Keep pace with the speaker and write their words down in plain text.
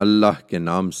اللہ کے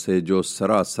نام سے جو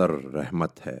سراسر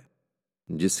رحمت ہے،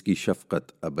 جس کی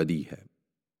شفقت ابدی ہے۔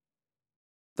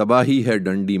 تباہی ہے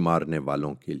ڈنڈی مارنے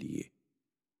والوں کے لیے،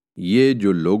 یہ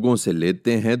جو لوگوں سے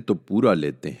لیتے ہیں تو پورا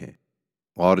لیتے ہیں،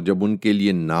 اور جب ان کے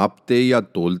لیے ناپتے یا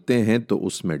تولتے ہیں تو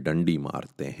اس میں ڈنڈی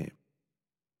مارتے ہیں۔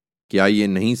 کیا یہ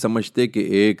نہیں سمجھتے کہ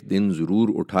ایک دن ضرور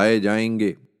اٹھائے جائیں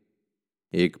گے،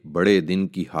 ایک بڑے دن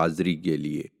کی حاضری کے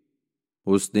لیے،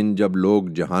 اس دن جب لوگ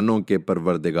جہانوں کے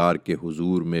پروردگار کے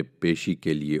حضور میں پیشی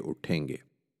کے لیے اٹھیں گے۔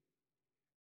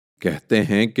 کہتے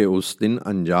ہیں کہ اس دن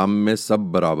انجام میں سب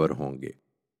برابر ہوں گے،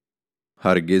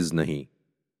 ہرگز نہیں،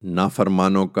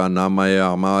 نافرمانوں کا نامہ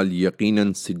اعمال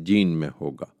یقیناً سجین میں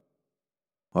ہوگا۔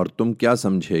 اور تم کیا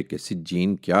سمجھے کہ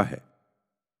سجین کیا ہے؟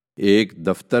 ایک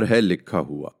دفتر ہے لکھا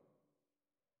ہوا۔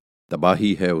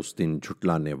 تباہی ہے اس دن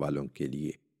جھٹلانے والوں کے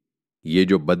لیے، یہ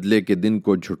جو بدلے کے دن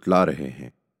کو جھٹلا رہے ہیں،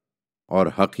 اور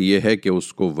حق یہ ہے کہ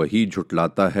اس کو وہی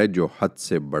جھٹلاتا ہے جو حد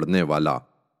سے بڑھنے والا،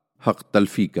 حق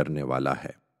تلفی کرنے والا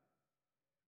ہے۔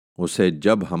 اسے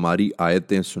جب ہماری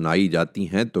آیتیں سنائی جاتی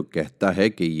ہیں تو کہتا ہے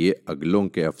کہ یہ اگلوں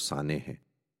کے افسانے ہیں۔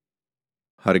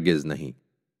 ہرگز نہیں،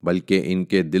 بلکہ ان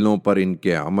کے دلوں پر ان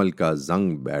کے عمل کا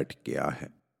زنگ بیٹھ گیا ہے۔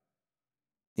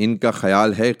 ان کا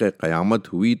خیال ہے کہ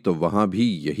قیامت ہوئی تو وہاں بھی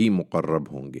یہی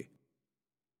مقرب ہوں گے۔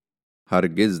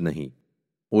 ہرگز نہیں،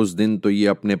 اس دن تو یہ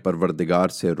اپنے پروردگار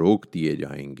سے روک دیے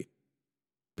جائیں گے،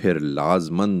 پھر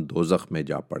لازماً دوزخ میں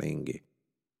جا پڑیں گے۔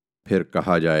 پھر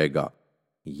کہا جائے گا،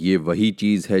 یہ وہی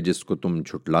چیز ہے جس کو تم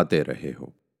جھٹلاتے رہے ہو۔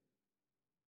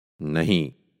 نہیں،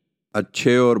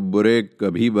 اچھے اور برے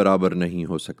کبھی برابر نہیں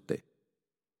ہو سکتے،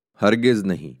 ہرگز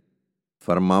نہیں۔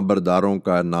 فرمانبرداروں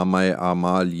کا نامہ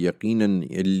اعمال یقیناً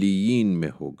علیین میں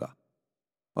ہوگا۔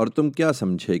 اور تم کیا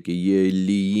سمجھے کہ یہ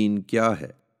علیین کیا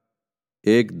ہے؟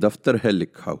 ایک دفتر ہے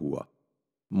لکھا ہوا،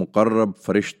 مقرب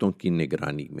فرشتوں کی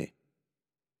نگرانی میں۔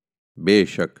 بے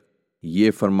شک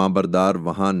یہ فرمانبردار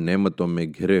وہاں نعمتوں میں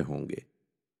گھرے ہوں گے،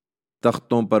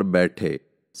 تختوں پر بیٹھے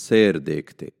سیر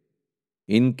دیکھتے۔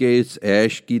 ان کے اس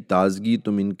عیش کی تازگی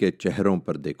تم ان کے چہروں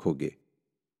پر دیکھو گے۔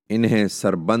 انہیں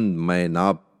سربند مے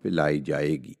ناب پلائی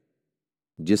جائے گی،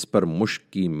 جس پر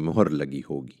مشک کی مہر لگی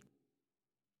ہوگی۔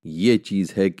 یہ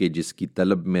چیز ہے کہ جس کی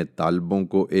طلب میں طالبوں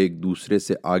کو ایک دوسرے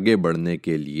سے آگے بڑھنے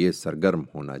کے لیے سرگرم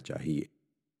ہونا چاہیے،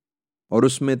 اور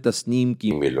اس میں تسنیم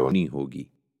کی ملونی ہوگی،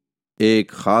 ایک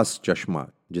خاص چشمہ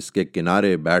جس کے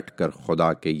کنارے بیٹھ کر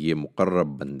خدا کے یہ مقرب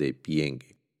بندے پئیں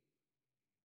گے۔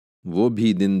 وہ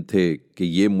بھی دن تھے کہ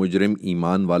یہ مجرم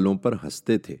ایمان والوں پر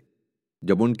ہنستے تھے،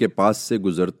 جب ان کے پاس سے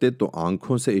گزرتے تو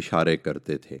آنکھوں سے اشارے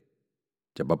کرتے تھے،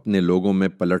 جب اپنے لوگوں میں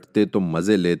پلٹتے تو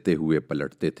مزے لیتے ہوئے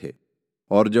پلٹتے تھے،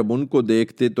 اور جب ان کو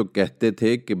دیکھتے تو کہتے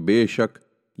تھے کہ بے شک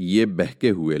یہ بہکے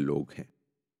ہوئے لوگ ہیں،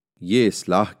 یہ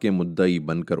اصلاح کے مدعی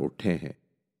بن کر اٹھے ہیں،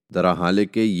 درحالے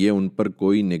کہ یہ ان پر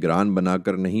کوئی نگران بنا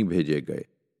کر نہیں بھیجے گئے۔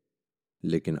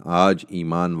 لیکن آج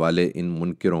ایمان والے ان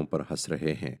منکروں پر ہنس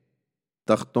رہے ہیں،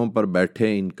 تختوں پر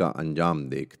بیٹھے ان کا انجام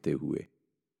دیکھتے ہوئے۔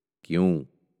 کیوں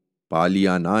پا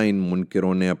لیا نہ ان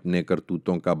منکروں نے اپنے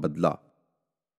کرتوتوں کا بدلہ؟